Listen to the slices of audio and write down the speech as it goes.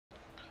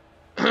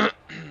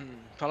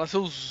Fala,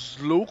 seus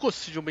loucos,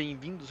 sejam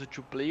bem-vindos a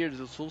Two Players.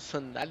 Eu sou o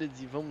Sandalhas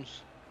e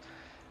vamos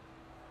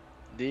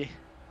de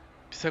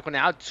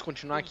Psychonauts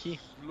continuar aqui.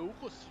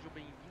 Loucos, sejam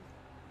bem-vindos.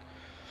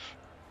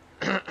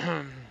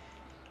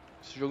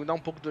 Esse jogo dá um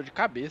pouco de dor de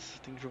cabeça,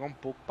 tem que jogar um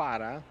pouco,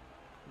 parar.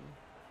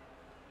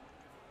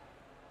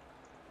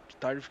 De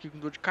tarde eu fiquei com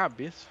dor de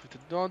cabeça, fui ter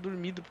que dar uma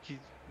dormida porque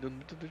deu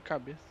muita dor de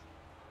cabeça.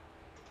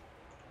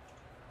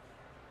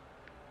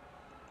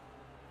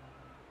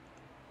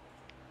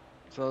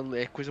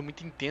 É coisa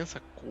muito intensa,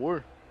 a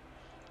cor,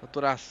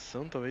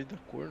 saturação talvez da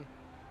cor,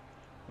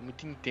 é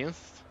muito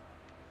intensa.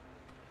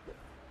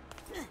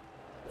 É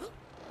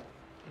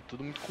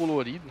tudo muito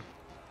colorido.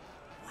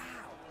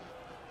 Wow,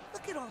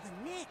 look at all the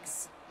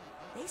nicks.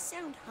 They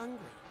sound hungry.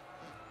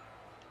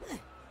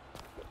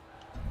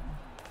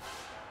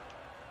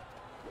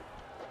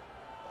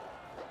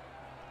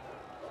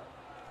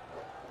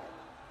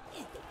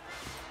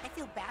 I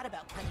feel bad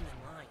about cutting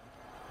in line,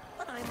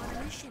 but I'm on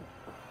a mission.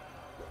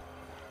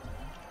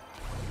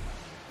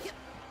 Yep.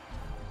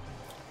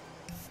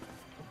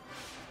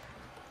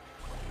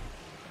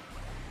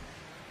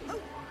 Oh.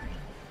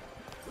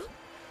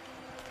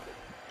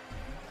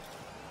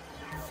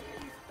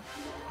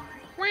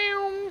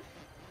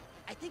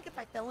 I think if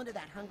I fell into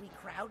that hungry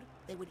crowd,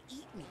 they would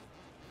eat me.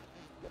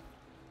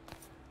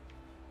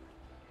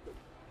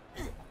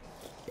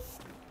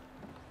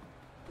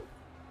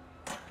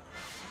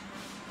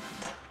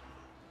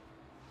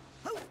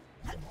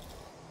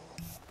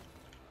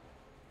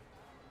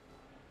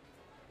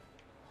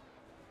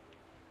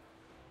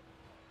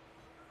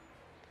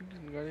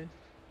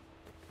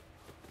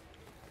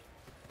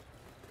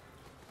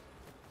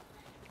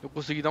 Eu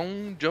consegui dar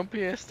um jump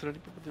extra ali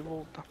pra poder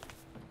voltar.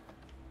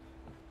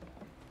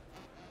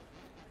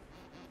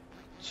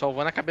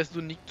 Salvando a cabeça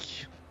do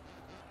Nick.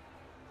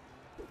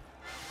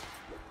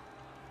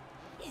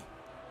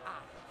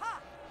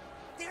 Aha!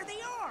 There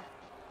they are!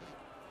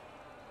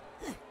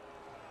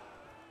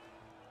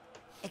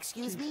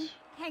 Excuse me?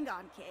 Hang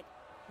on, kid.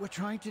 We're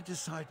trying to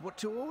decide what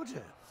to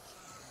order.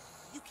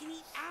 You can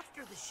eat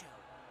after the show.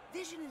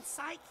 Vision and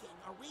Psy King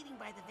are waiting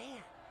by the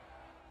van.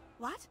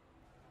 What?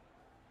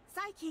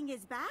 Psy King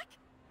is back?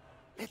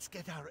 Let's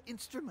get our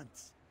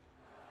instruments.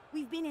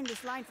 We've been in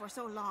this line for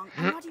so long,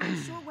 I'm not even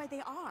sure where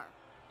they are.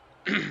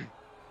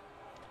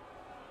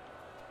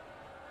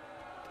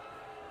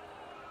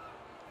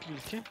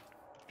 Clique.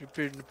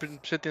 Não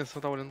prestei atenção,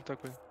 tava olhando outra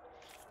coisa.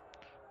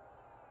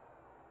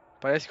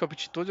 Parece que eu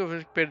apetite todos e eu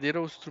vejo que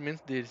perderam os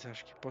instrumentos deles.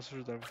 Acho que posso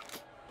ajudar.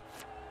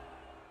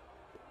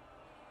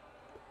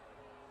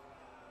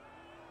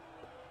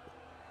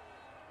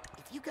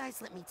 If you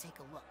guys let me take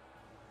a look.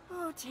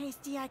 Oh,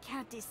 Tasty, I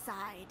can't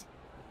decide.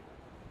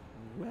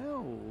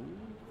 Well...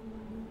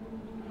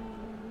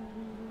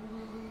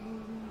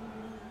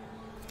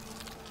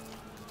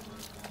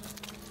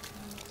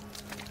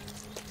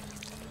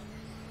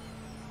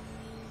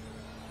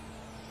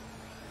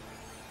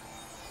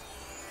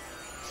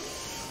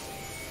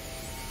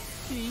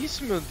 Que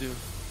isso, meu Deus?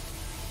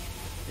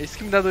 É isso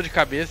que me dá dor de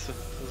cabeça.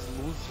 As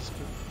luzes, as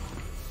coisas.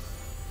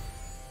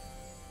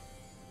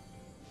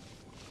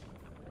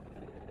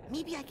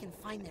 Maybe I can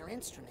find their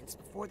instruments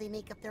before they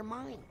make up their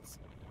minds.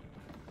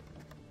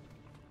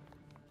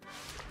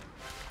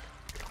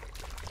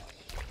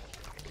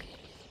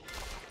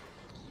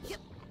 Yep.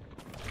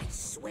 I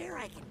swear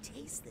I can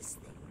taste this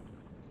thing.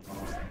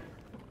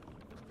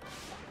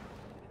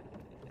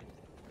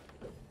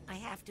 I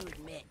have to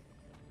admit,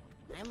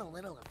 I'm a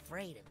little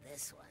afraid of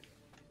this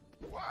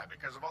one. Why?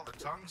 Because of all the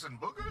tongues and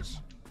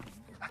boogers?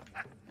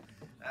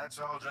 That's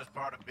all just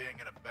part of being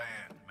in a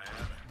band,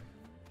 man.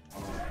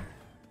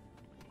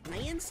 My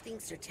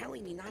instincts are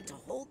telling me not to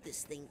hold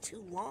this thing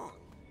too long.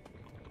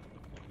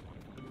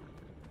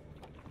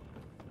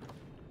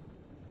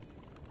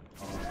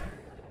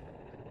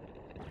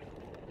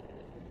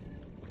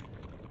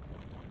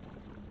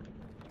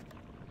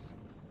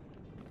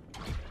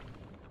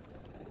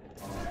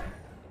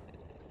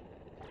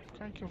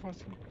 Como é que eu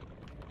faço?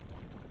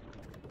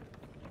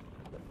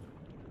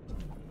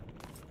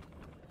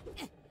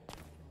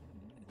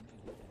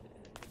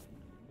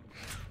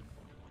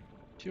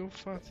 O que eu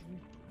faço?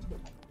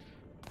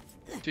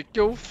 O que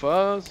eu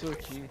faço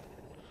aqui?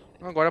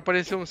 Agora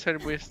apareceu um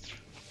cérebro extra.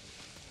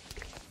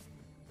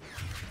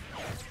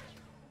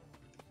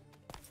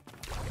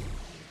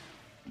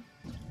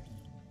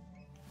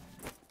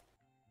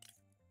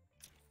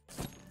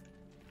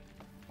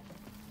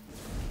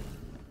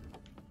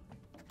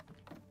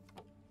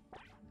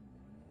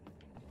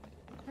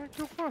 Como é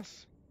que eu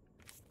faço?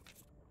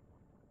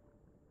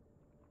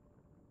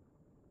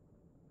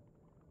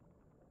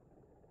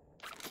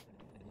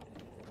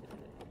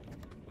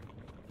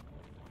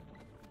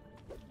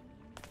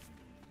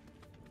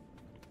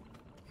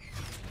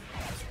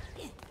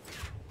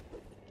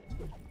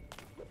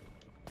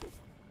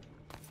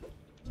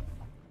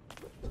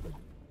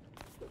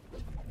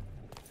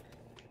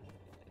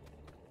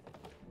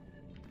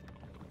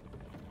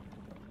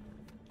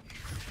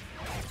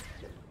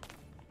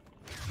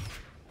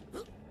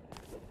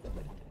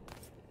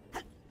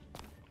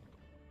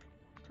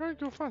 Como é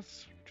que eu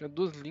faço? Tinha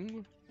duas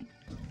línguas.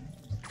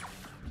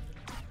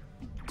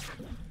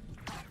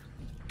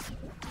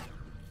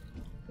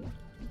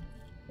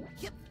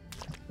 Yep.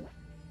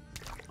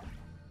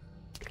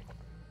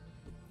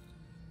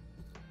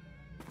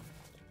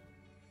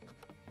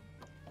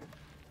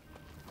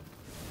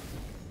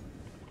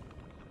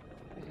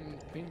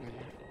 Entendi.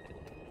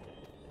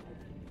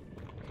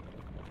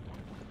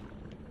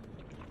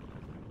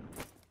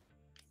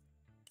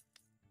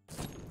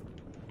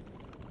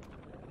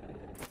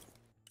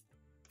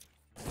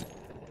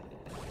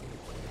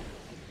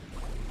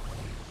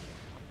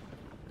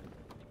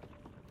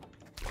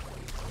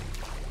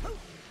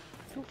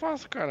 O que eu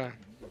faço, cara?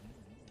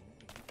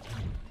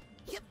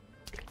 Yep.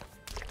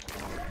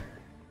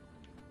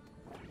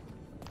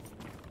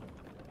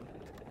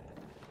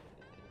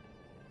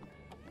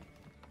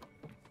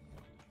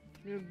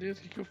 Meu Deus,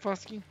 o que eu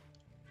faço aqui?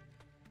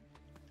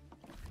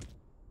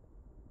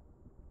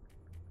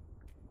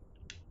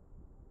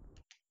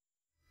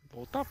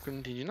 Voltar, porque eu não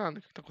entendi nada.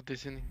 O que tá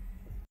acontecendo aí?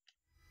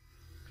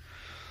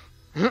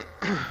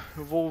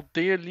 Eu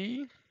voltei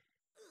ali.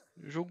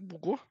 O jogo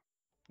bugou.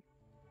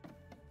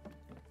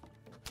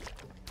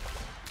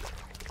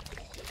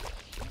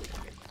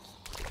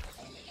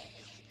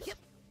 Yep.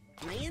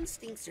 My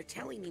instincts are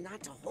telling me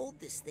not to hold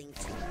this thing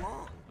too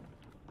long.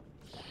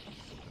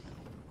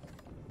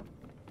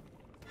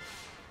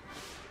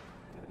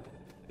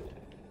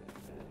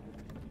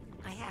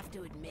 I have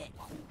to admit,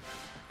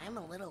 I'm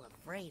a little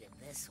afraid of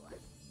this one.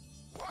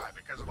 Why?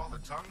 Because of all the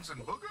tongues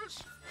and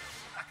boogers?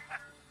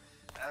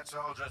 That's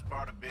all just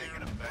part of being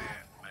in a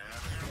band, man.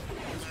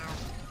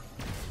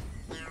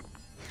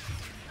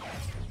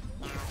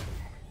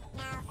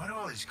 Why do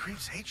all these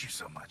creeps hate you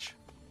so much?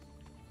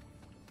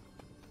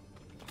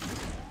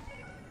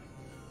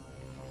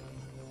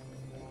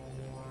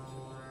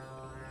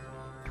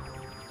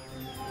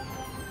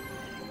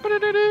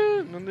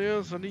 Meu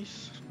Deus, olha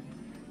isso.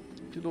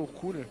 Que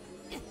loucura.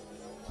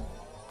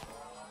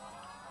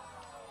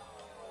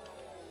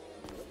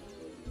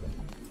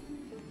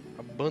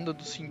 A banda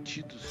dos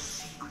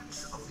sentidos.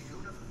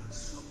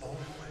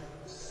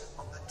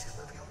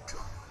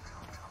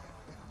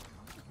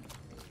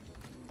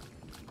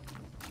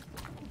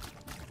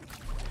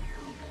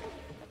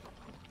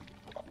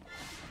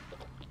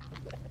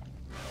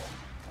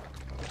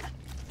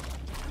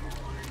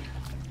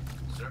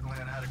 Certainly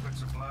an adequate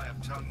supply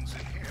of tongues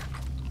in here.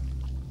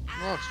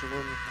 Nossa,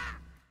 mano.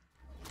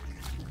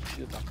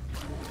 Filho da...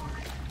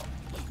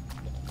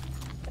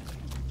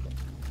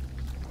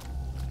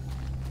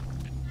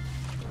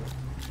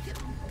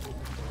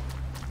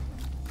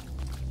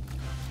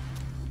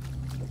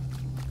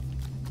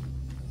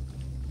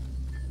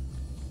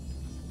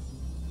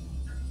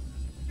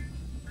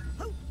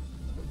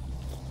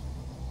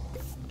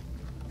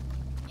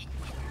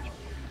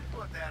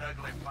 Put that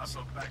ugly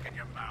muscle back in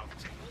your mouth.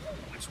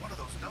 It's one of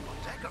those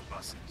double-decker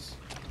buses.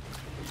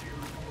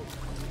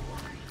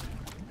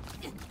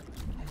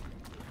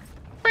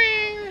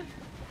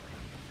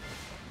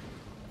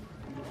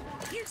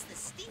 Here's the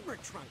steamer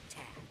trunk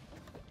tab.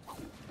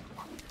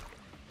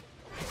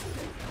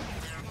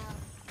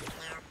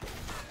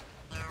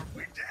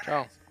 We did it.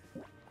 Tchau.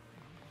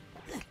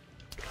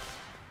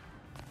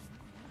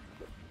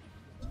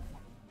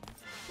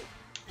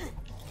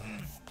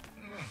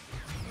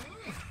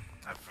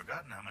 I've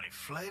forgotten how many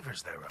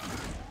flavors there are.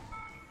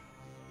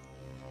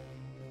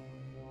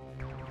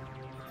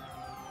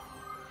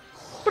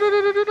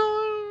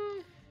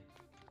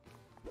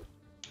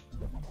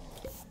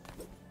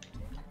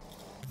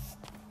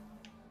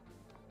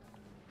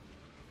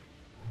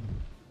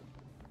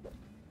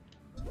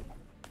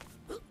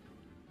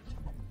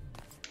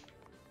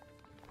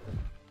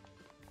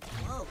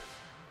 Whoa,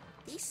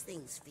 these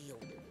things feel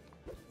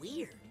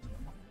weird.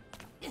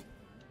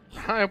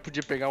 Ah, eu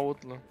podia pegar o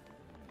outro lá.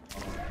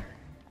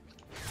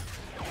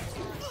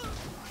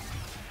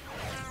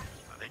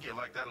 I think you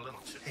like that a little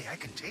too. Hey, I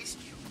can taste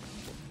you.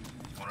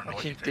 Wanna know I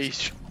what can you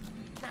taste? taste.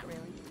 Not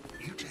really.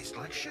 You taste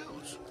like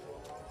shoes,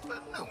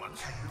 but new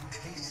ones. Can you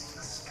taste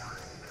the sky?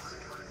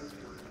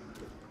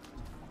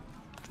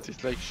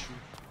 Tastes like shoe.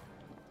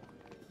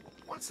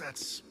 What's that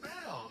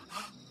smell?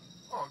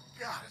 Oh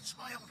God, it's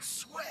my own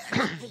sweat.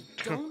 Hey,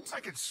 don't. I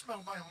can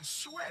smell my own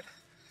sweat.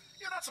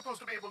 You're not supposed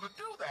to be able to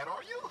do that,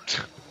 are you?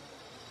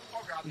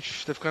 Oh God.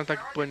 Ixi, tá ficando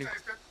ataque de Now I can pânico.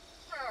 taste it.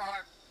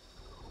 Ah,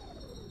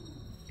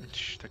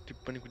 Ixi, ataque de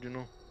pânico de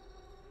novo.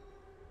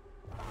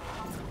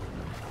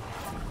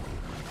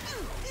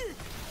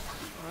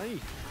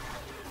 Aí.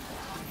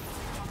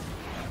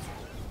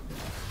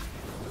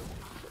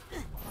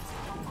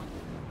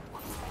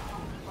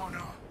 oh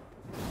no,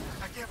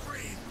 I can't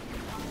breathe.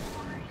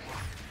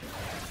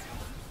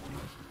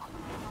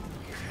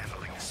 You're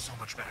handling this so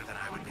much better than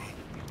I would be.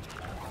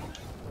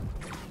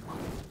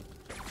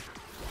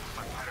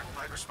 My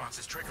fight response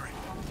is triggering.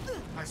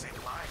 I say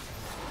fight.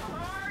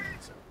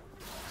 Fight!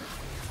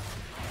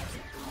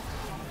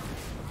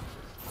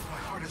 My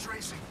heart is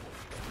racing.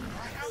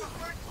 I have a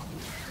quick.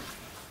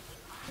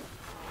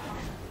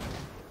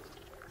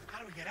 How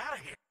do we get out of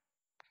here?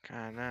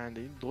 Caralho,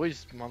 aí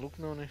dois.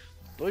 Maluco não, né?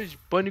 2 de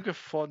pânico é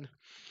foda.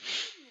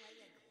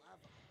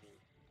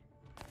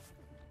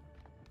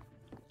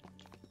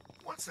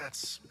 What's that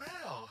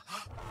smell?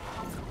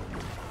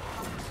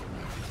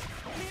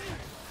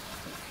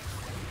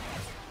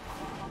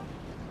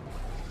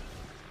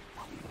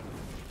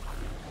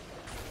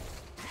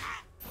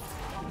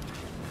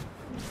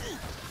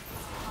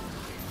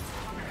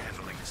 You're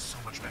handling this so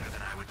much better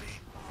than I would be.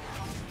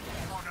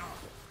 Oh no,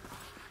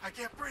 I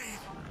can't breathe.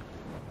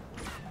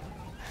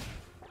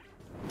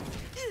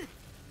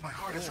 My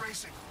heart is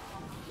racing.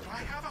 Do I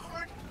have a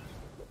heart?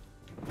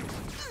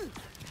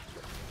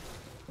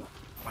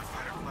 My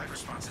fight or flight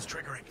response is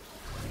triggering.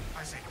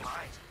 I say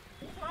fight.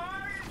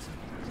 Fight!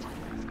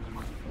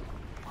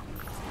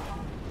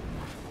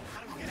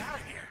 How do we get out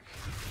of here?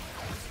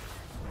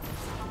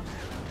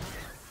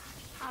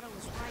 Otto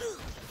was right.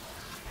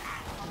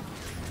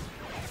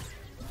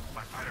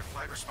 My fight or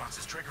flight response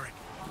is triggering.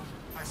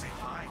 I say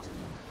fight.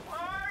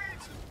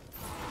 Fight!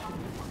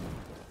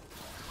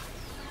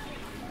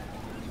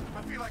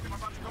 I feel like I'm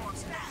about to go on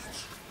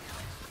stage.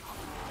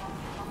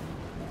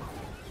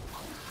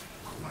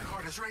 My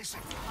heart is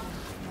racing.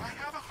 Do I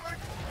have a heart?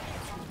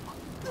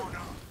 Oh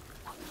no.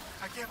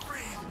 I can't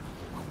breathe.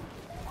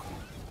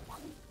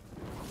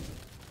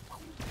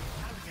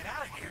 How do we get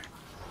out of here?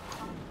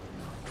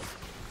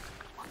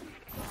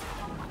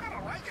 I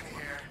don't like it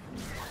here.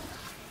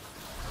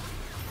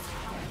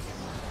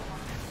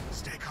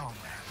 Stay calm,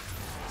 man.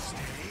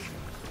 Stay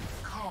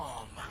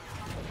calm.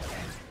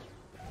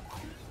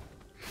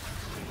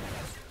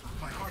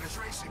 My heart is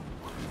racing.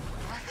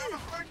 Do I have a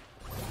heart?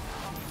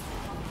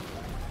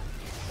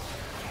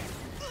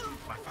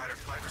 My fight or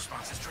flight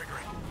response is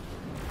triggering.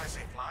 I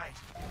say flight.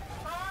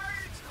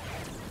 Flight!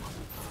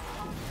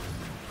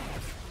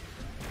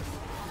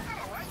 I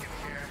don't like it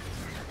here.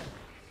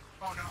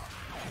 Oh no.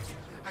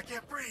 I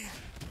can't breathe.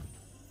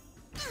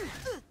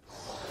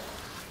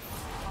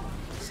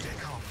 Stay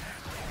calm, man.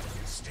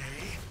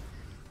 Stay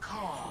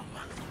calm.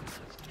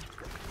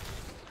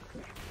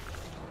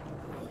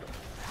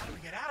 How do we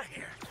get out of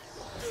here?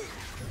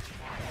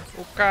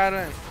 O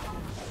cara...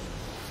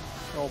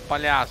 Ó, o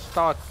palhaço,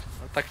 tá?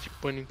 Ataque de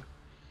pânico.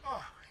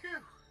 Oh,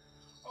 phew.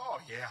 Oh,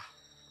 yeah.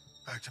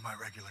 Back to my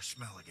regular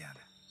smell again.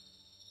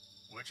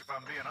 Which, if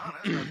I'm being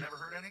honest, I've never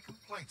heard any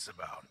complaints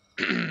about.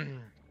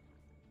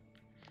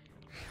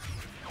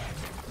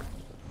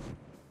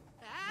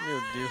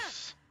 Meu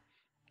Deus.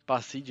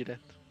 Passei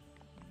direto.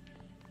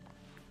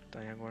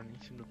 Tá, e agora nem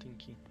se eu tenho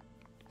que ir.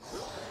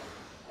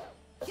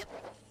 You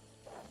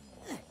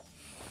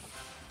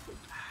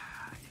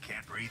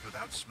can't breathe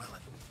without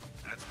smelling.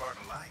 That's part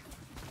of life.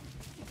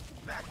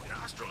 That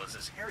nostril is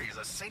as hairy as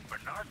a Saint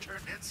Bernard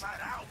turned inside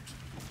out.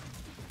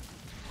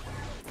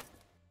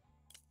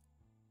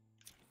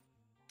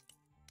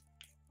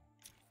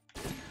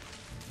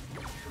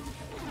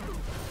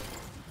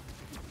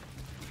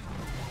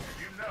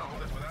 You know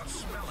that without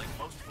smelling,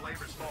 most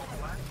flavors fall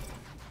flat?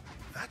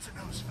 That's a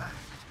known fact.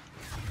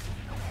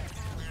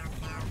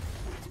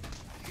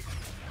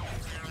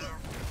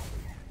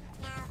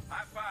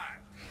 High five.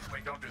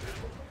 Wait, don't do this.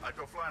 I'd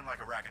go flying like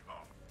a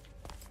racquetball.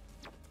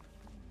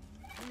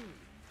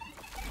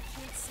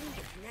 Can't seem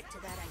to connect to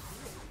that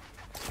idea.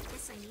 I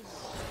guess I need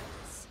more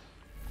practice.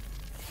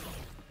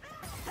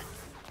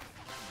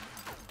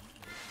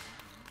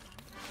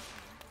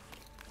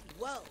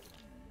 Whoa!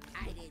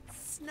 I did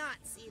not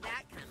see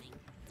that coming.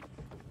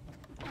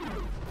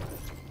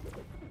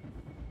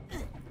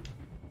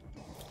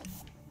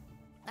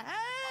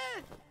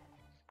 Ah!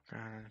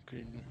 Caralho,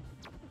 acredito.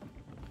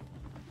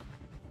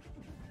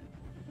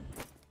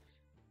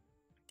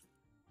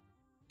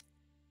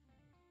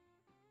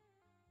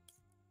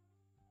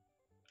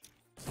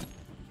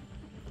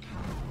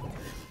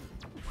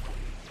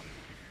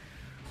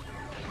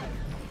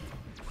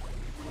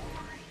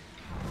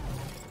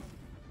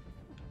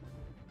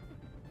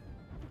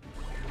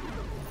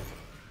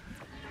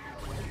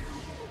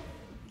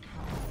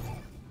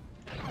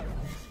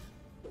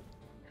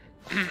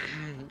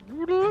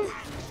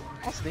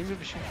 Nossa, nem me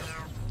bichinho.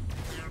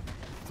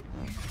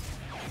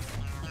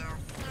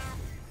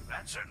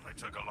 That certainly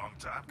took a long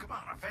time. Come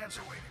on, our fans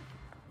are waiting.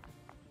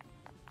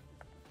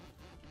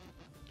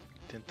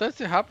 Tentando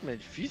ser rápido, mas é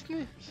difícil,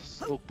 né?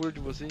 Essa loucura de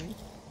vocês, hein?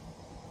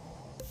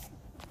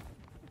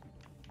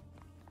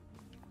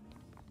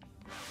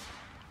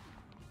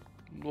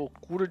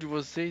 Loucura de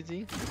vocês,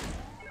 hein?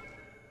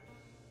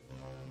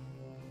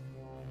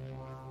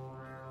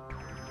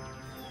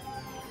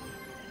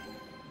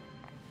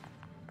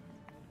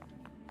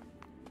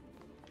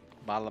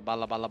 Bala,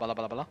 bala, bala, bala,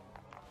 bala, bala.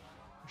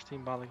 Acho que tem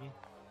bala aqui.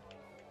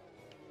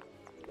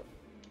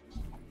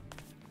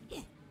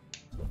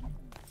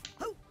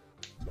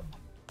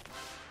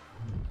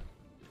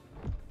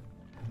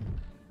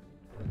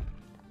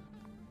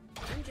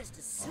 I'm just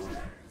assuming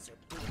these are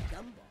big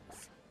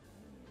gumballs.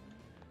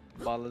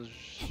 Balas.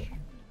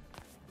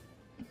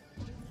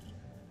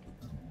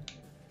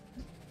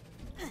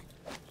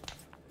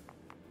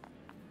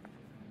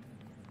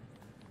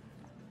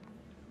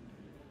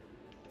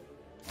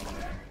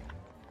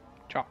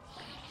 Tchau.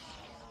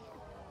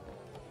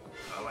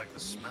 I like the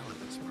smell of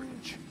this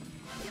bridge.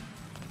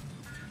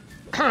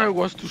 Eu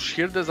gosto do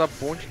cheiro dessa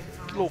ponte.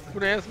 Que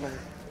loucura é essa, mano?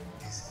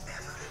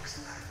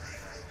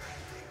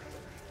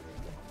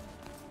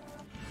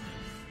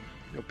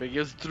 Eu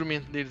peguei os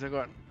instrumentos deles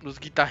agora. Os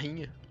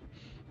guitarrinha.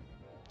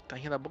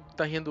 Guitarrinha da boca,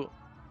 guitarrinha do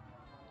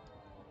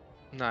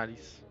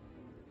nariz.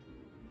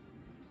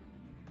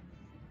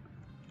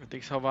 Eu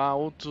tenho que salvar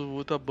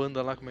outra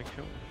banda lá, como é que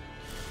chama?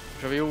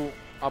 Já veio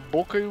a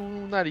boca e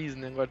o nariz,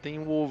 né? Agora tem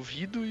o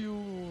ouvido e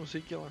o... não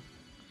sei o que lá.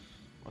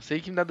 Eu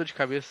sei que me dá dor de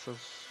cabeça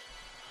essas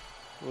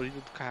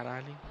orelhas do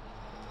caralho, hein?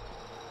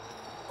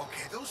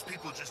 Okay, those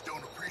people just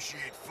don't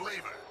appreciate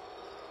flavor.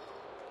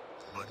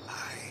 But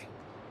I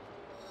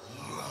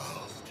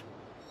loved it.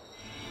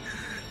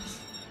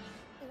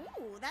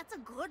 Ooh, that's a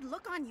good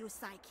look on you,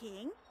 Psy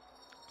King.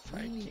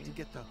 We need to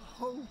get the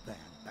whole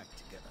band back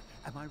together.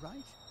 Am I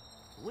right?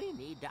 We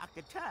need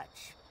Dr.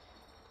 Touch.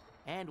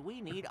 And we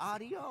need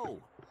audio.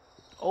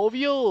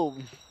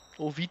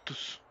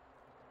 Ouvitos.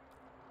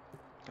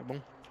 Tá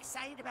bom.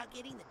 Excited about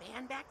getting the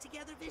band back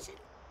together, Vision?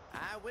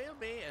 I will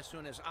be as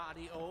soon as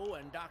Audio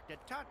and Dr.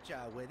 Touch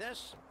are with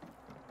us.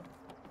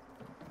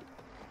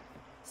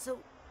 So,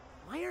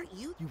 why aren't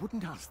you? You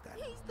wouldn't ask that.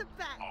 He's the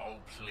best. Oh,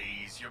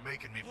 please, you're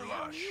making me Hey,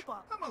 blush. you,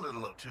 Bob. I'm a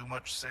little too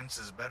much sense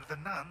is better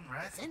than none,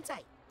 right?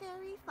 Sensei.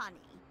 Very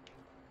funny.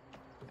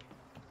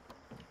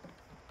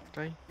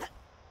 Tá aí.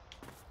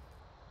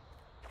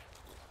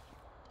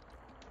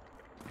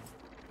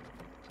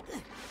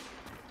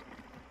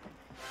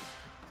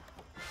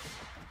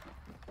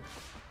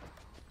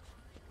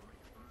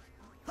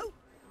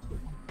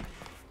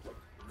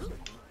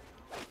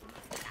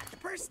 Got the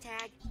purse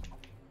tag.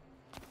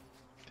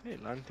 Sei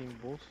lá, não tem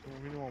bolsa, não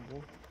vi nenhuma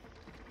bolsa.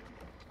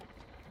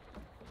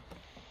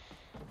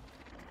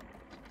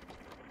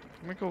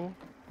 Como é que eu vou?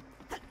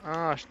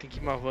 Ah, acho que tem que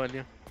ir uma van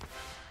ali.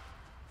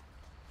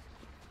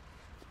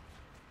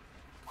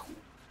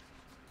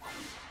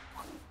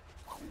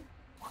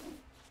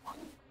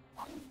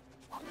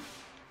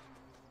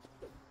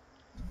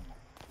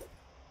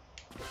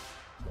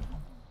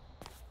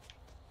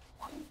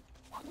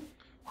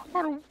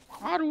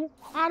 Aru.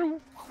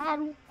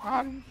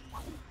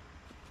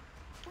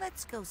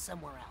 Let's go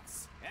somewhere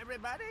else.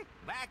 Everybody,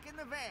 back in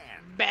the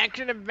van. Back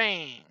to the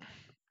van.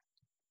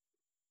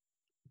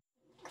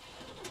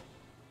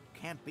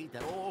 Can't beat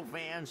that old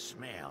van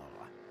smell.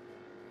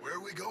 Where are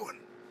we going?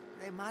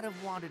 They might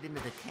have wandered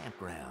into the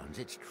campgrounds,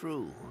 it's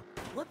true.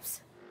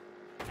 Whoops.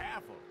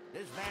 Careful,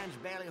 this van's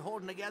barely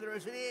holding together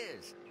as it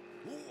is.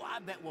 Ooh, I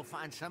bet we'll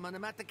find some of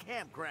them at the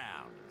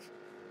campgrounds.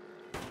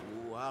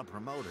 Ooh, our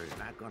promoter's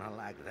not gonna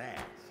like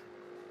that.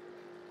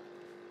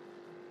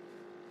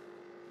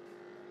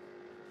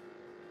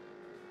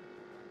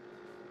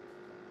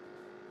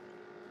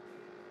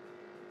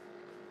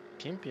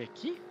 Camp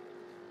aqui?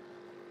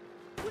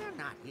 We're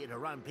not here to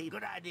run people.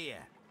 Good idea.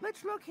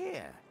 Let's look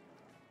here.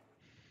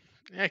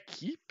 É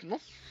aqui?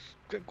 Nossa,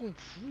 que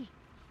confuso.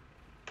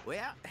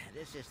 Well,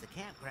 this is the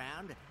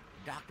campground.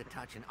 Dr.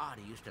 Touch and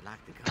Audie used to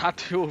like to come. Tá,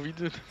 teu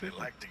ouvido. They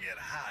like to get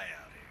high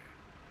out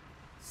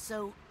here.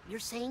 So, you're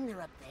saying they're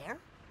up there?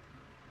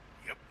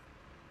 Yep.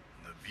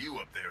 The view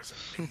up there is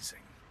amazing.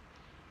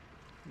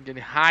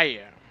 Getting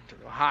higher.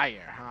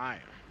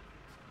 Higher.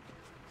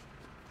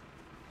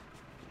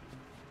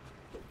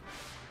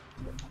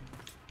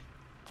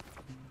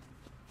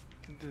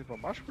 Tem que descer pra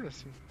baixo ou pra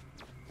cima?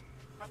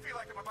 I feel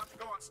like I'm about to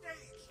go on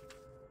stage.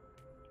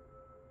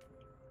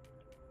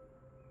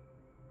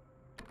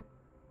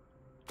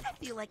 I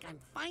feel like I'm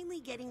finally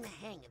getting the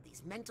hang of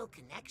these mental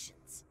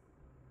connections.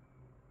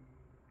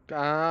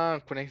 Ah,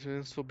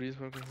 conexões sobre isso.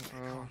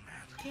 Ah,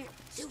 Can't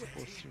do it.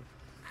 possível.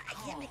 I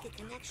can't make a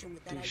connection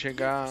with that Tem que idea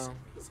chegar for some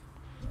reason.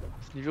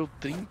 nível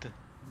 30.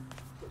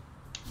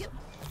 Yep.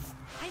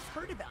 I've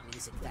heard about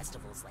music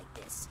festivals like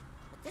this,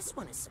 but this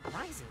one is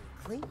surprisingly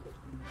clean.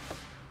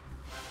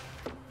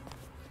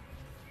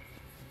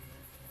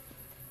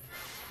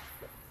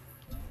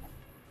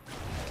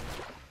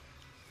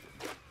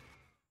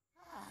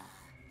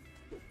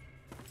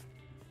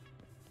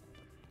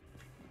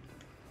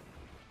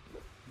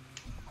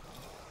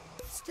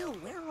 Still,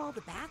 where are all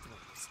the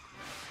bathrooms?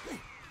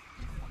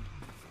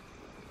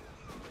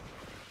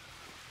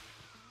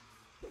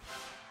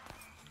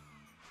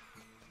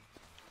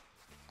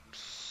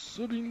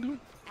 Subindo.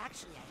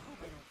 Actually, I hope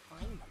I don't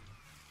find them.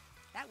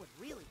 That would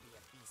really be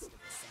a feast of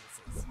the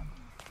senses.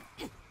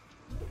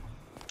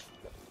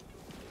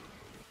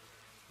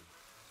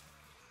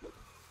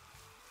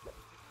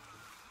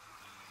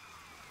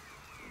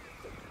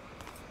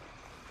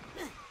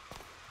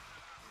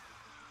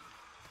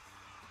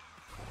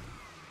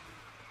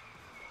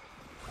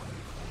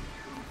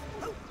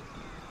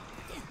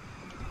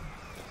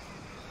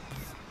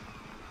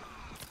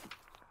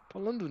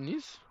 Falando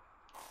nisso.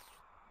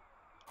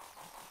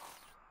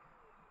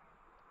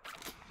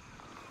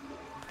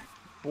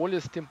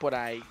 Bolhas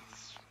temporais.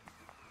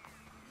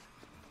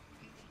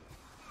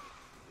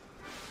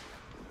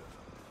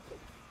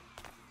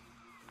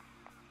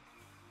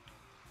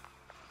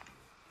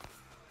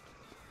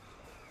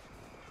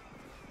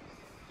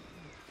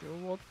 Eu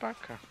volto pra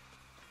cá.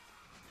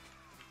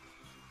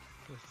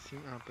 Pra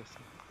cima. Ah, pra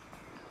cima.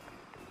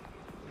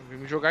 Eu vim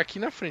me jogar aqui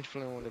na frente.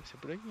 Falei, não, deve ser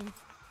por aqui.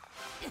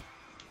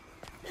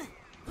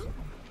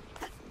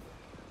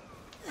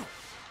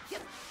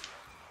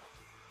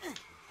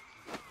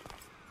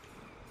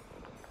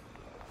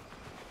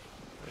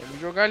 Eu ia me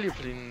jogar ali.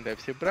 Falei, não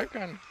deve ser pra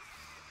cá, né?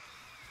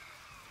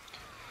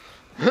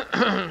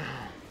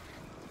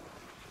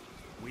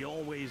 We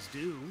always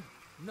do.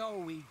 No,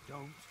 we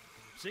don't.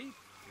 See?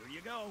 Here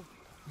you go.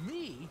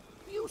 Me?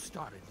 You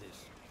started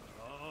this.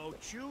 Oh,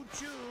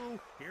 choo-choo.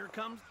 Here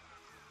comes...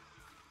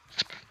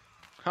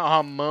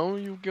 A mão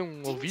e o que?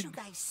 Didn't you Ouvido?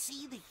 guys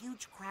see the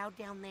huge crowd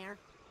down there?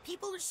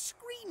 People are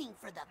screaming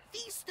for the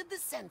Feast of the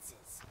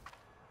Senses.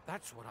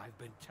 That's what I've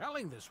been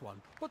telling this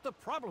one. But the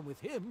problem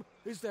with him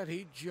is that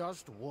he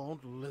just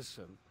won't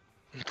listen.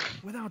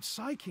 Without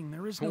Psyking,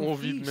 there is no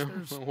ouvido feast. mesmo,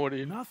 There's uma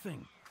orelha.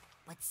 nothing.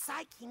 But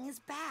Psy King is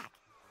back.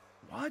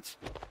 What?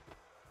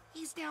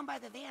 He's down by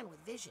the van with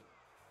Vision.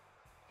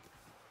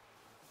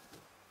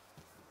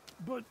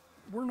 But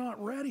we're not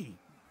ready.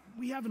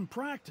 We haven't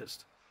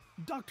practiced.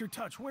 Dr.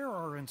 Touch, where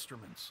are our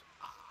instruments?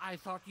 I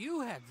thought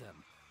you had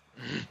them.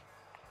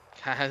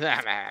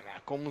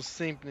 Como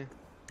sempre, né?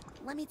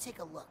 Let me take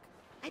a look.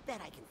 I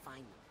bet I can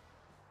find them.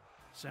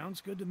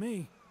 Sounds good to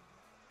me.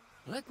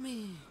 Let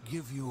me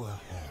give you a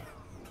hand.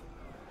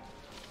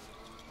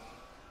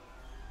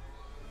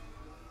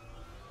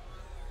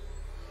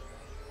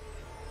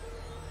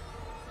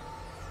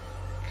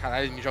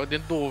 Caralho, ele me joga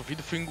dentro do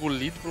ouvido, fui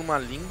engolido por uma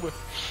língua.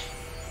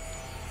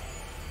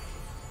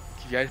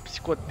 Que viagem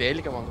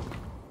psicodélica, maluco.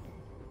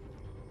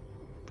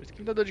 Por isso que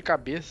me dá dor de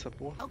cabeça,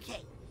 porra.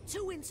 Okay,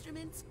 2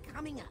 instruments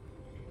coming up.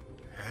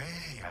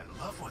 Hey, I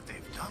love what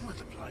they've done with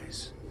the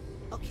place.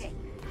 Okay,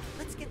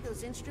 let's get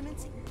those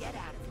instruments and get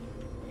out of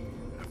here.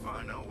 If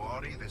I know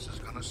Audie, this is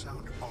gonna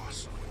sound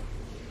awesome.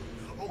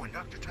 Oh, and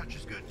Dr. Touch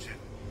is good too.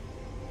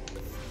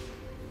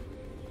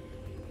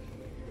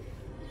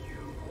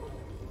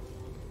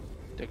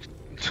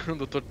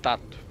 Dr.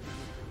 Tato.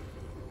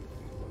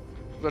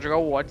 Vou jogar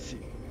o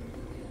Odyssey.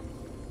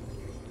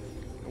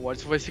 O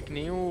Odyssey vai ser que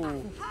nem o...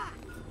 Ha!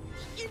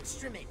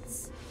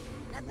 Instruments!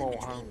 Nothing Bom,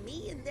 between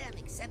me and them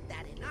except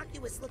that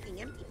innocuous-looking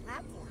empty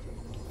platform.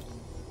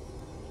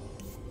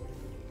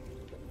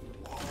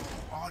 Oh,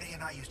 Audie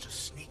and I used to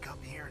sneak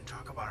up here and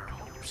talk about our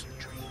hopes and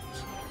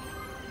dreams.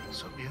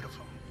 So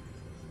beautiful.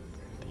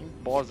 Tem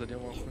boss ali,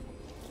 uma coisa.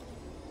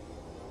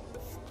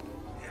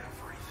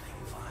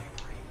 Everything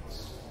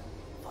vibrates.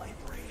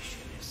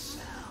 Vibration is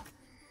sound.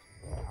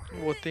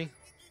 O outro tem.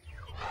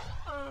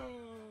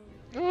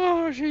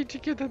 Oh, achei a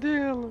etiqueta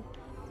dela.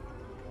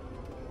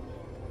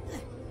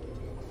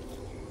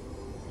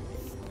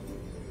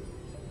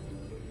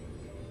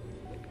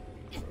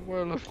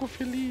 Agora ela ficou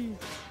feliz.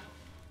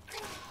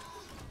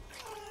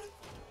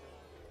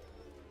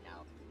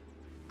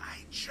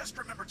 I just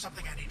remembered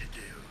something I need to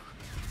do.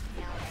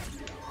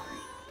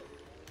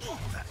 Oh,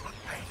 that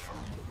looked painful.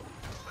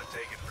 But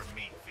take it from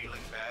me,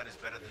 feeling bad is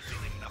better than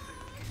feeling nothing.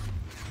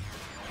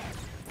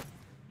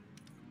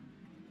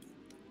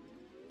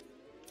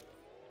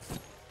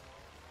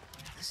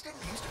 This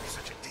didn't used to be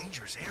such a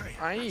dangerous area.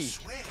 I Aí.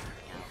 swear.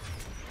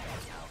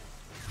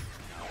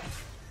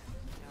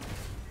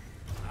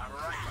 All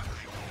right,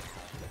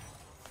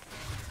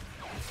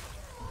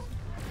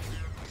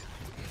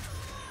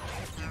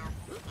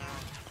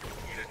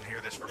 you didn't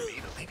hear this from me,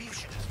 but maybe you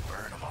should just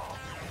burn them all.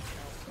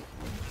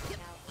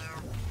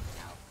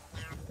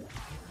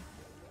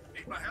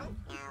 Need my help?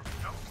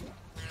 No.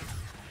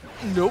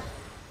 Nope.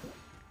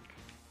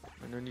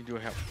 I don't need your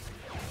help.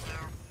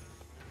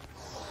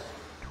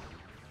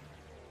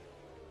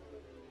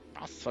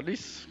 Nossa, olha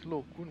isso, que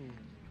loucura, mano.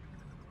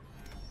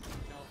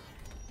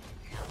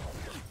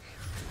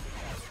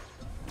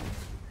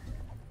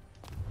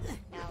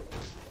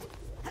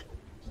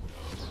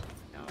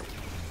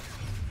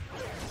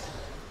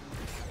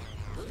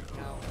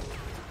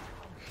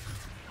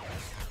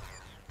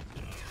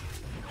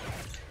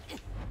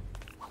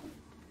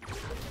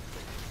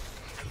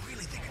 I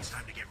really think it's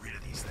time to get rid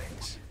of these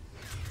things.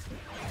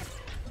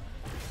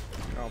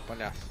 Calma,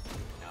 palhaço.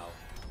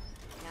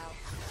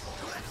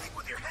 Do that thing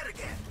with your head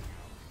again.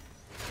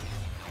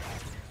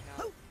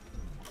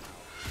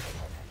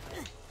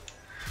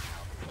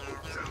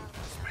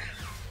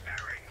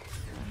 Barry.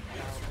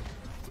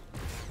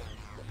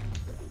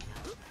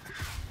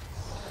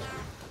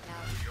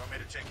 You want me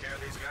to take care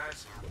of these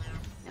guys?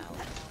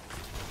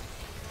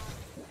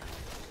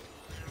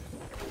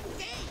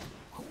 Hey!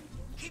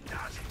 Keep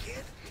dodging,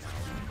 kid.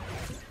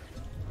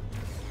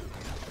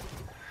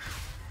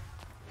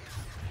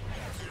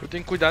 Eu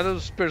tenho que cuidar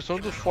das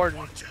personas do Ford,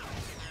 né?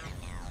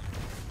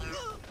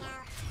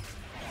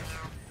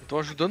 Eu tô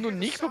ajudando o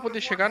Nick pra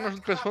poder chegar nas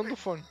personas do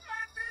Ford.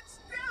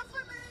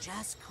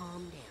 Just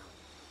calm down,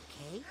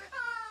 okay?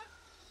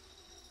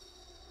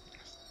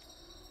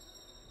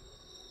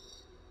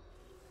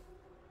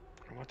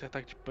 Eu vou ter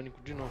ataque de pânico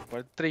de novo.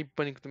 Pode ter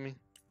pânico também.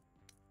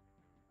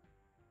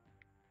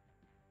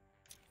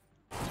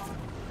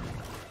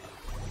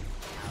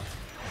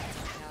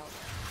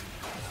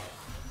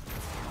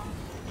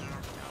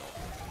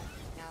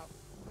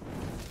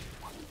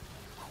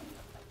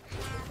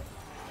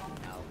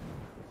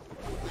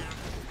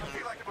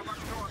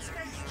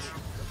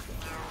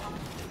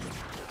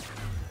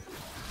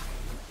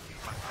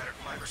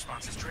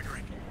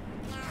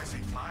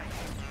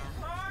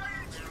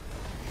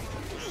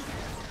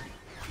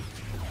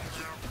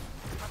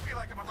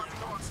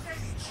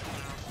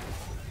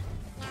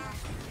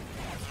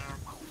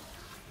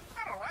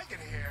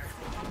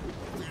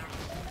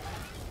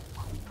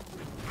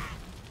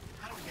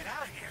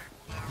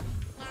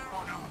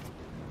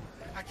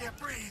 I can't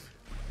breathe.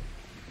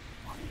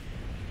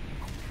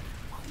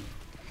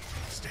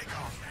 Stay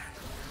calm, man.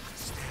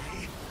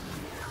 Stay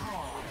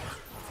calm.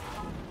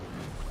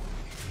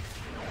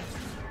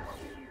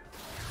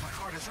 My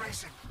heart is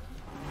racing.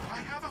 I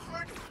have a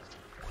heart.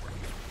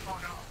 Oh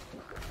no.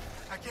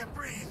 I can't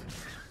breathe.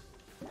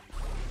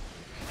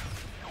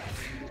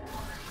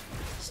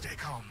 Stay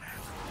calm, man.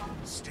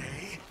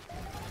 Stay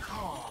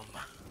calm.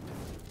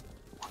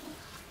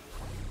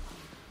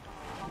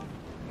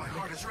 My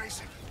heart is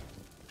racing.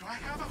 Do I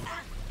have a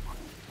heart?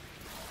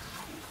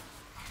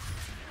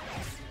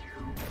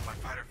 My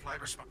fight or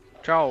flight response.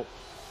 Tchau.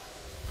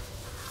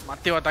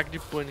 Matei o ataque de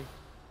pânico.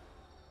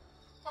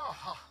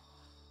 Oh,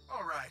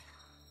 all right.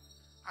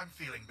 I'm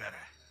feeling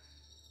better.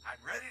 I'm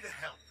ready to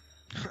help.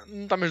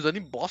 Não tá me ajudando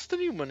em bosta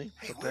nenhuma, né?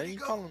 Hey, Só tá where'd aí he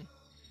go? falando.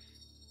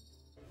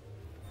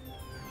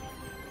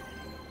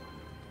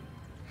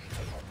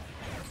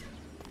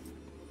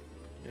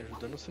 Me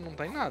ajudando você não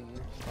tá em nada,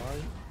 né? Só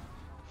aí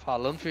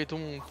falando feito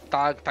um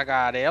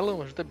tagarela,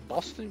 não ajuda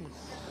bosta nenhuma.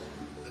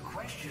 The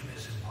question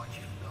isn't what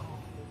you know,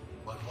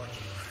 but what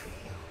you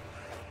feel.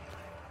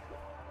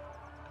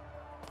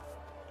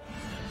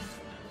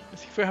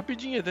 Esse aqui foi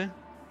rapidinho até.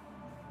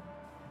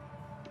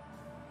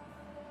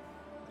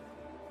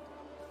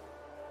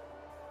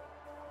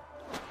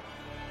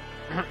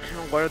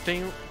 Agora eu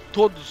tenho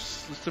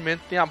todos os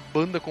instrumentos, tem a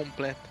banda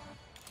completa.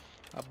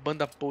 A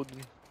banda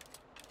podre.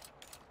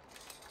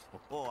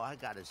 Oh, I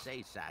gotta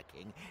say,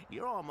 King,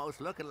 you're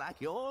almost looking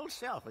like your old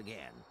self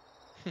again.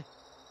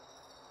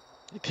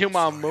 E tem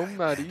uma Sorry mão I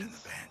no abandoned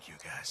nariz. the band, you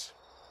guys.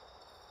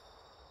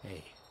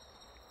 Hey,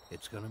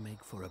 it's gonna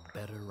make for a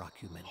better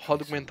documentary.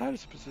 Roda documentário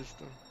se precisa.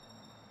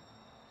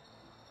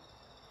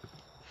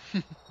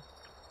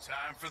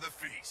 Time for the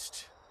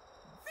feast.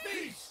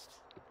 Feast!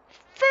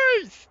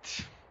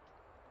 Feast!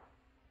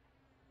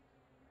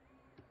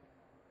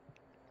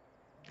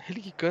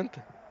 Ele que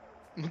canta.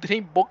 Não tem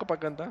nem boca pra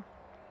cantar.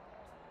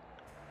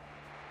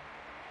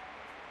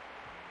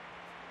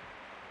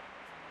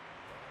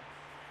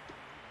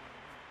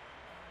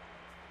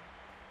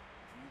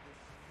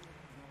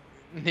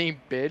 Nem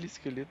pele,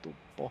 esqueleto,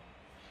 pó.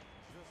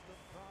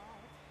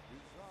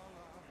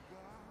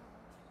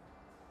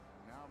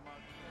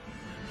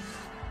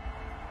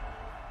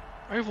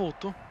 Aí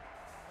voltou.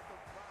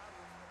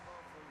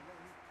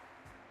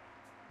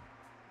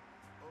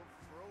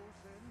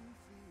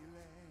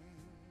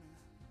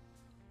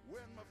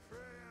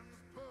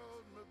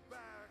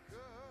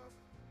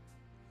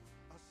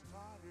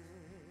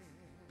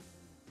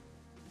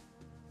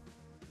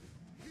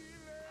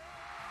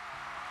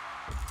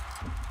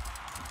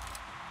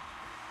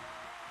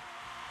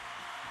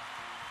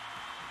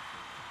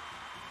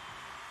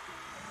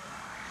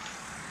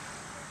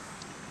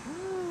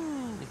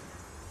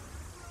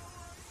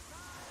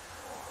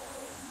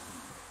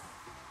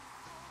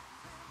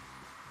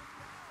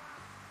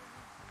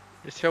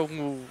 Esse é o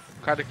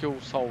cara que eu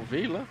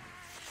salvei lá.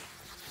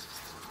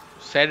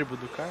 O cérebro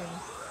do cara, né?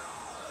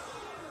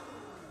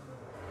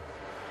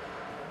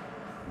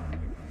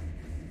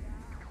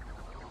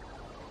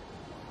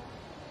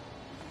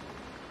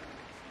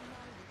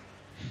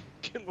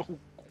 Que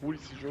loucura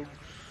esse jogo.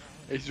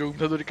 Esse jogo me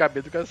dá dor de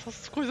cabeça, cara.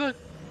 Essas coisas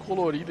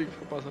coloridas que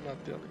ficam passando na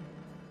tela.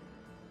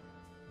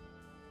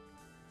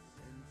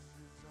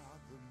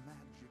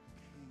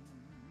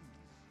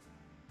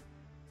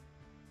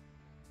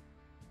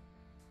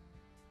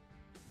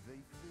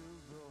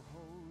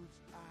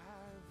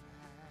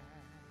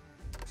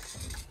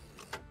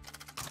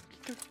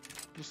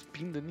 Dos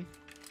pinda, né?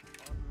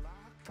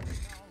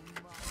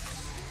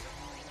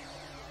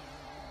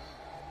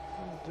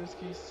 Meu Deus,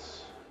 que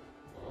isso?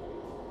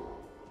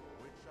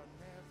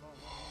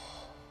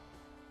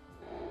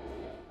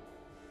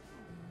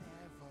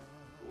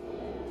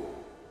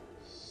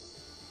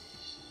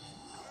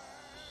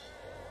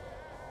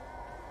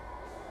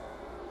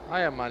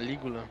 Ai, a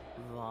malígula.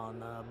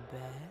 Wanna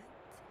bet,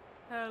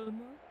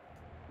 Helmut?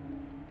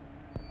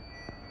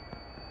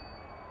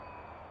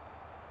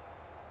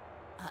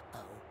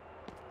 Uh-oh.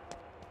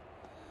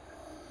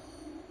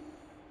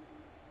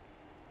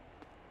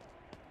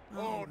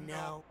 Oh,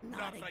 no,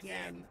 not not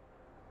again.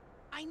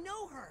 I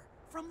know her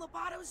from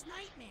Lobato's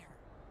nightmare.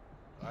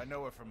 I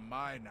know her from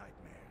my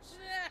nightmares.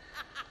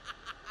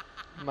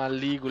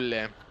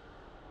 Malígula.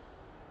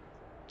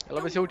 Ela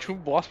vai ser o último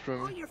boss pra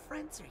All mim. your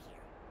friends are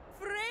here.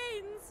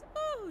 Friends?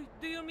 Oh,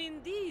 do you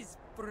mean these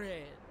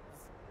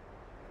friends?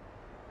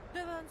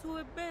 The ones who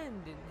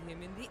abandoned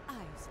him in the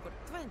ice for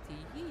 20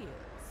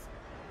 years.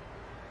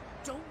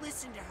 Don't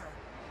listen to her.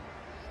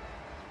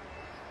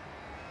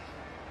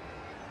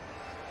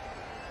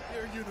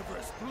 Dear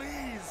universe,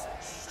 please!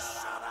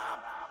 Shut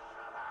up!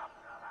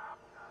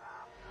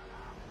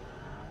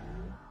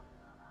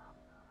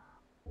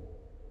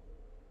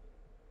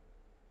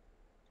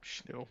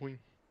 Ixi, deu ruim.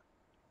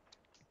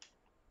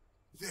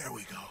 There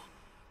we go.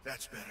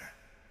 That's better.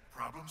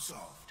 Problem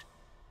solved.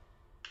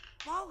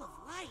 Ball of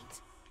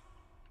light?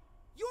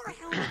 You're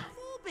Helmut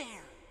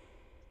Fullbear.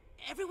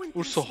 Everyone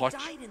thinks Urso he Hot.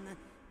 died in the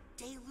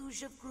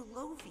deluge of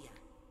Grulovia.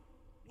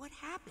 What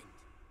happened?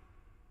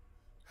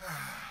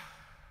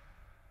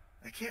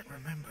 can't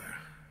remember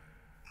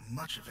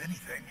much of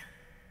anything.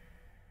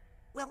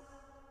 Well,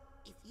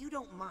 if you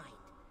don't mind,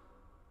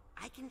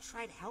 I can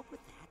try to help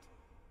with that.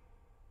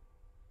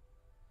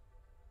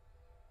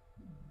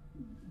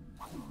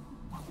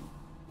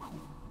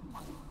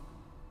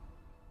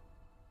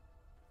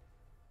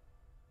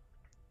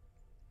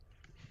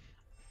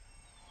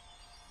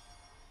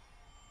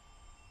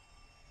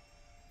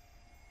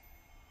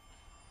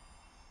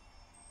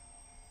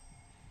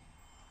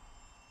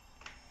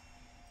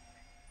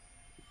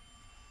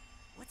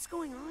 What's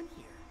going on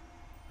here?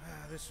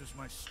 This was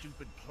my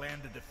stupid plan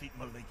to defeat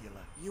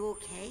Maligula. You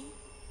okay?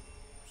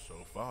 So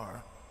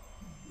far.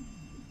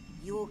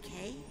 You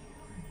okay?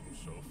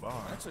 So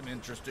far. That's an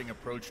interesting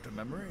approach to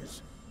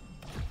memories.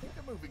 I think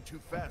I'm moving too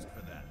fast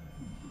for that.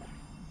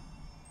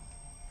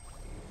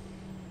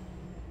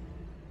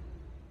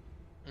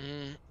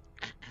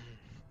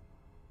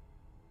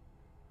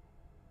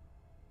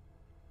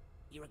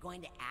 You were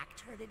going to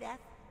act her to death?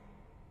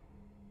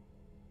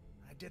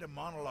 I did a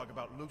monologue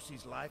about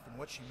Lucy's life and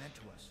what she meant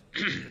to us.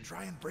 To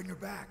try and bring her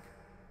back.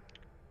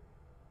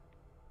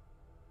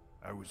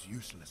 I was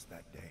useless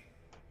that day.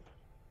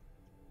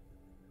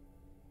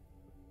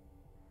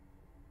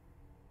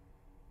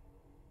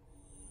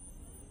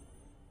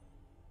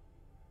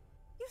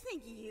 You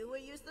think you were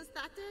useless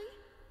that day?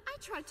 I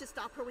tried to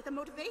stop her with a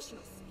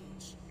motivational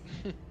speech.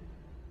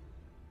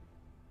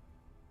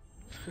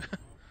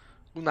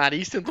 O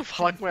nariz tentou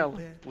falar com ela.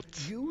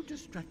 Putz. You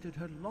distracted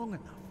her long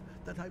enough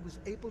that I was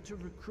able to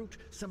recruit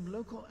some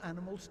local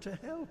animals to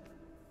help.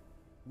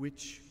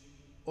 Which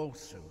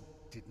also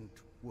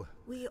didn't work.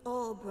 We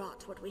all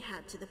brought what we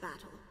had to the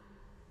battle.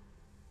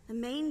 The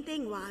main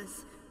thing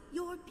was,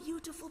 your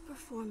beautiful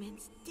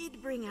performance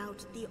did bring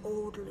out the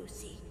old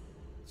Lucy.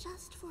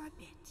 Just for a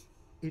bit.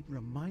 It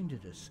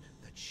reminded us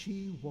that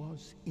she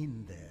was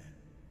in there.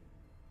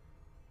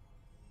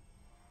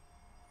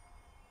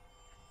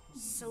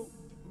 So,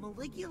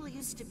 Maligula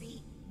used to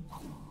be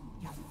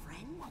your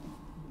friend?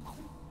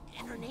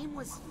 And her name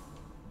was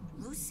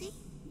Lucy?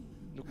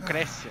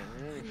 Lucrécia,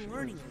 né? I'm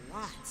learning a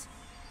lot.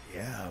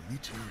 Yeah, me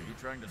too. Are you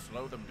trying to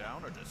slow them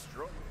down or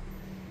destroy them?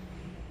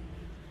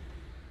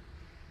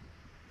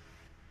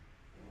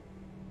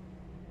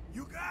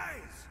 You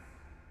guys!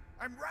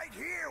 I'm right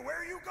here! Where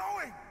are you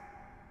going?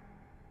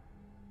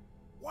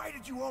 Why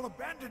did you all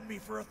abandon me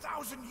for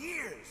 1,000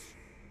 years?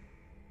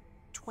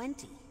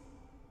 20.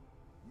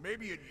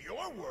 Maybe in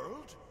your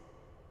world?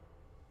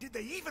 Did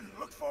they even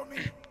look for me?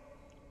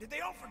 Did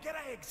they all forget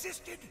I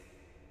existed?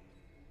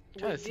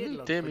 Cara, esse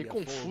não tem, é meio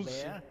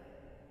confuso.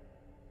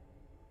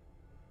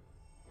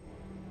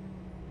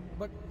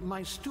 But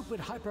my stupid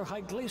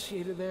hyper-high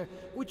glaciator there,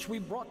 which we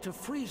brought to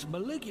freeze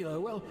Maligula,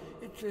 well,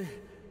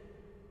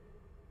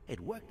 It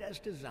worked as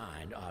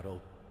designed,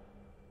 Otto.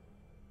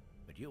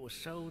 But you were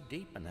so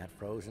deep in that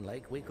frozen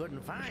lake we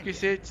couldn't find you.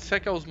 Esqueci, será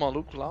que é os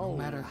malucos lá? no O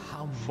matter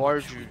how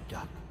Ford, much we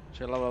duck.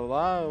 sei lá,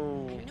 lá,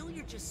 o... I know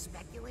you're just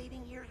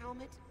speculating here,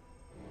 Helmet.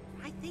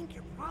 I think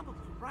you're probably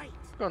right.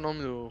 Qual é o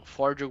nome do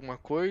Ford alguma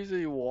coisa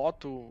e o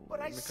Otto... But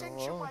I como é que é sent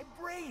lá? you my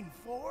brain,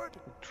 Ford.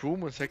 O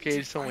Truman, será que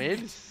eles são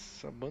eles?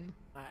 Essa banda?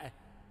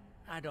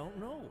 I don't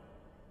know.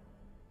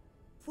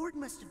 Ford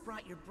must have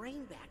brought your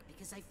brain back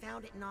because I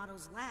found it in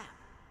Otto's lab.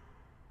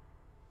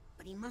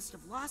 But he must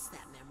have lost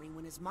that memory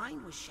when his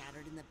mind was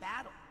shattered in the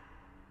battle.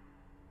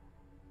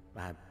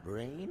 My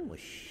brain was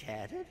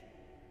shattered?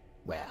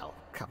 Well,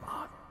 come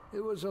on.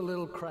 It was a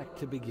little cracked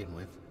to begin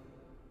with.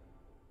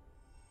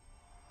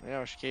 É,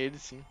 eu acho que é ele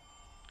sim.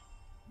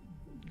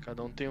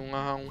 Cada um tem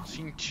um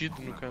sentido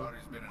no My canto.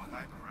 body's been in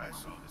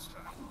hyper-ice all this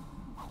time.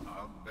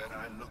 I'll bet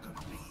I look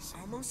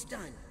amazing. Almost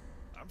done.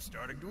 I'm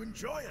starting to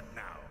enjoy it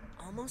now.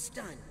 Almost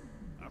done.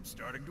 I'm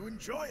starting to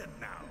enjoy it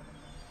now.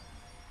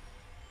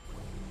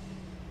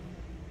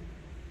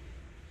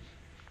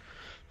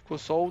 Ficou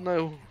só o...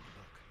 Não,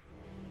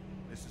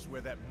 This is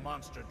where that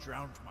monster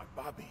drowned my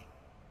Bobby.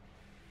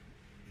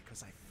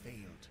 Because I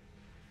failed.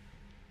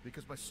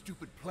 Because my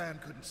stupid plan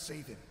couldn't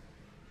save him.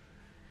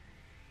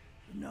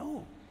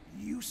 No,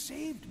 you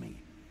saved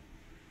me.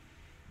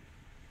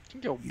 quem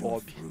que é o You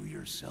Bob? threw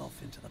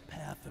yourself into the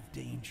path of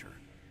danger,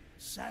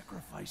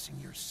 sacrificing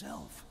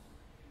yourself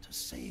to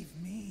save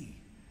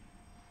me.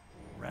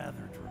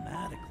 Rather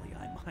dramatically,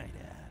 I might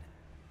add.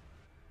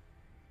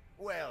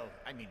 Well,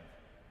 I mean,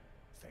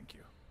 thank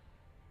you.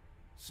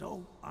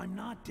 So, I'm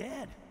not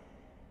dead.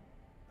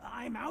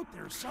 I'm out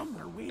there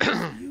somewhere waiting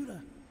for you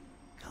to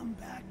come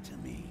back to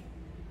me.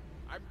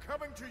 I'm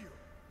coming to you,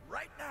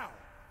 right now.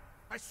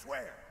 I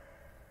swear.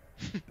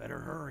 Better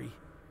hurry.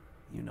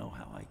 You know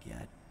how I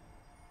get.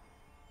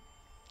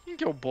 Quem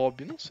que é o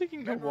Bob? Não sei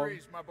quem que é o Bob.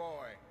 Memories, my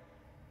boy.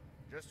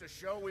 Just a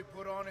show we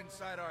put on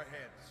inside our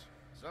heads.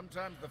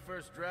 Sometimes the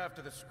first draft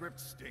of the script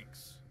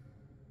stinks.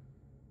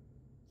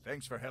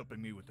 Thanks for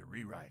helping me with the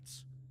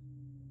rewrites.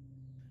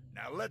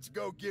 Now let's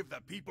go give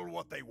the people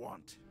what they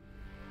want.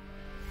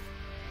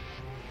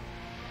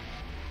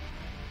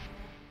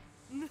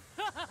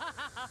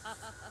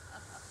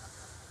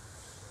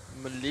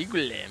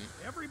 Maligula.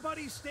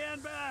 Everybody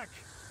stand back.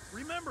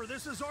 Remember,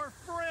 this is our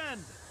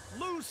friend,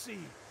 Lucy.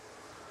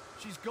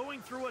 She's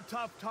going through a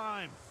tough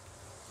time.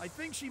 I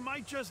think she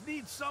might just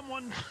need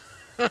someone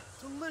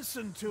to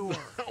listen to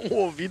her.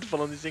 ouvido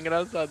falando isso é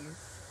engraçado, né?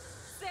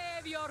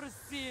 Save your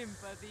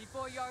sympathy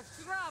for your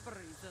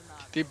strawberries,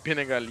 Zanotto. Tem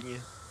pena galinha.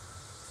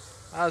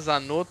 Ah,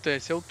 Zanotto,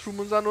 esse é o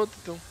Truman Zanotto,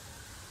 então.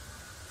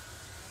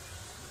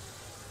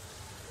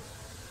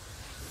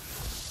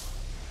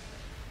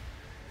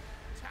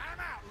 Time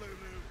out,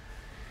 Lulu.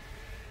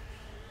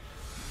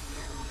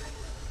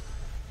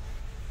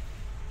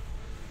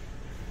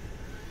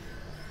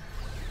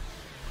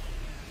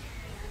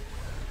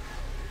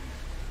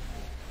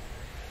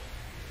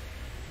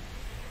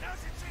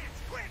 Now's your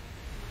chance, quick!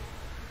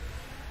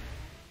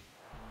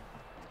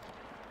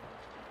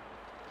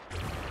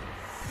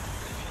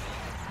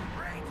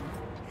 Great!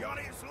 The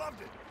audience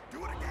loved it.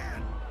 Do it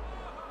again.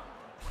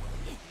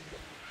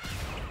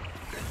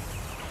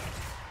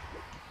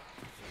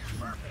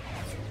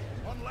 Perfect.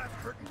 One last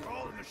curtain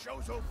call and the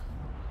show's over.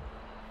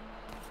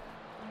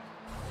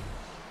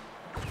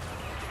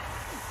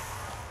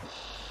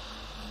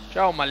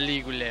 Tchau,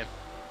 Maligulé.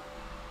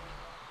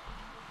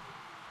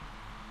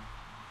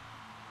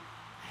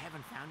 I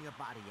haven't found your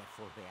body yet,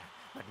 Fulbear,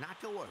 but not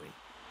to worry.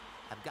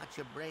 I've got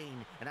your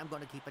brain, and I'm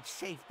going to keep it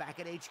safe back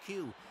at HQ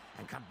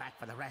and come back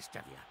for the rest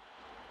of you.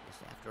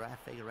 Just after I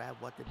figure out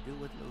what to do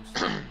with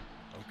Lucy.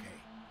 Okay,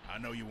 I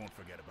know you won't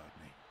forget about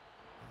me.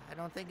 I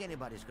don't think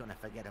anybody's going to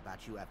forget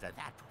about you after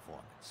that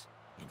performance.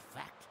 In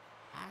fact,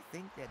 I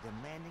think they're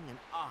demanding an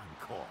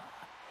encore.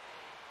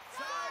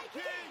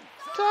 Psyking!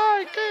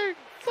 Psyking!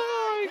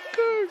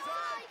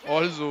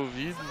 Olha os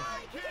ouvidos.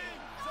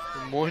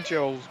 Um monte,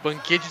 ó, os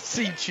banquetes de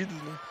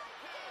sentidos, né?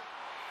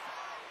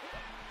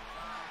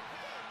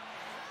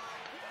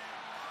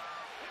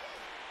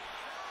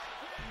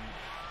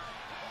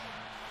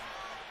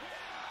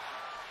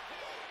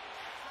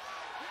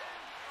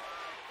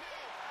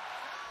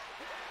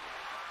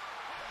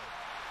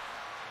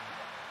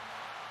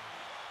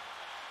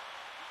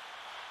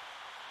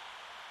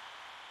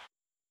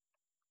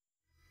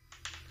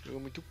 Jogo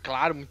muito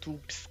claro, muito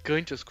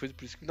piscante as coisas,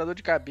 por isso que me dá dor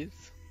de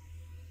cabeça.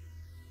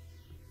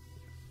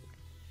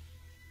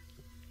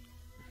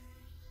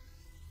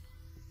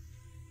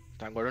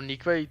 Tá, agora o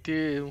Nick vai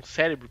ter um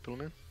cérebro, pelo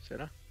menos.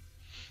 Será?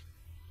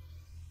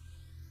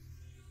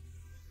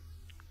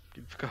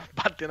 Ele fica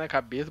batendo a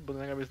cabeça,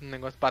 botando a cabeça no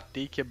negócio,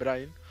 bater e quebrar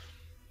ele.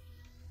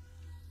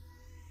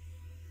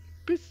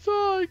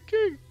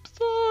 Psyche!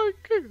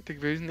 Psyche! Tem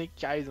que ver o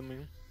Snake Eyes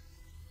amanhã.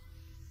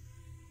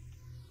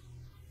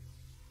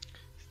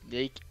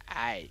 Snake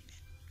Eyes.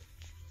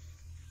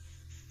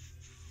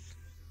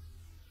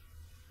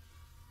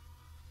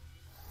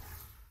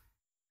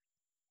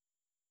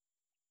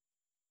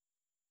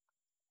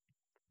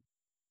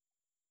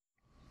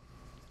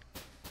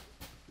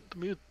 Tô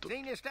meio tonto.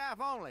 Senior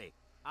staff only.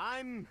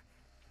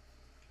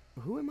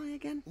 Who am I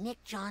again?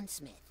 Nick John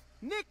Smith.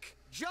 Nick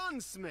John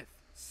Smith,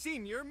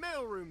 senior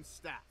mailroom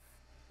staff.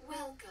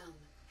 Welcome,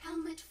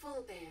 Helmut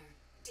Fulbear,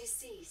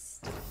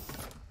 deceased.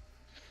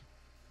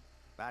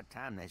 About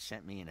time they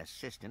sent me an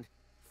assistant.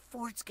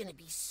 Ford's gonna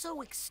be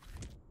so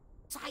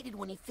excited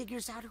when he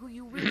figures out who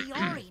you really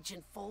are,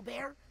 Agent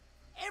Fulbear.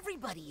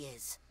 Everybody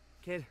is.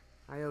 Kid,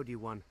 I owed you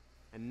one,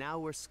 and now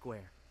we're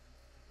square.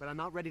 But I'm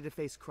not ready to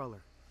face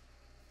Cruller.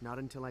 Not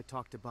until I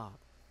talk to Bob.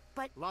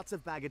 But Lots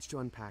of baggage to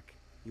unpack.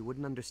 You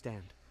wouldn't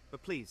understand.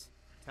 But please,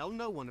 tell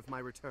no one of my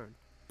return.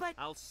 But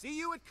I'll see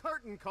you at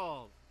curtain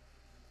call.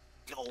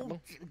 Oh,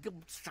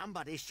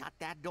 somebody shut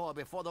that door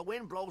before the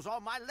wind blows all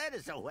my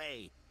letters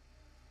away.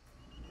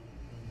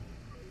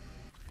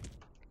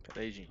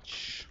 Pera aí,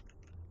 gente.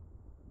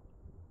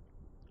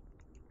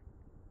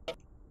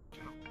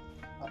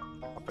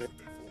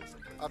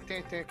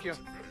 Tem aqui, ó.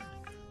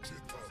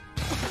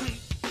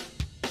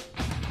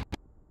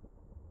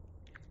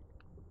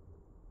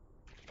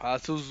 Fala,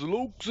 seus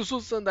loucos, eu sou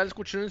o Sandalhas,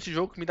 continuando esse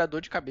jogo que me dá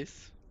dor de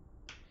cabeça.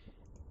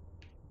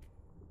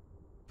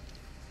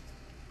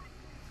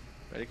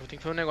 Pera aí que eu tenho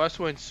que fazer um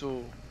negócio antes,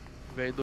 o velho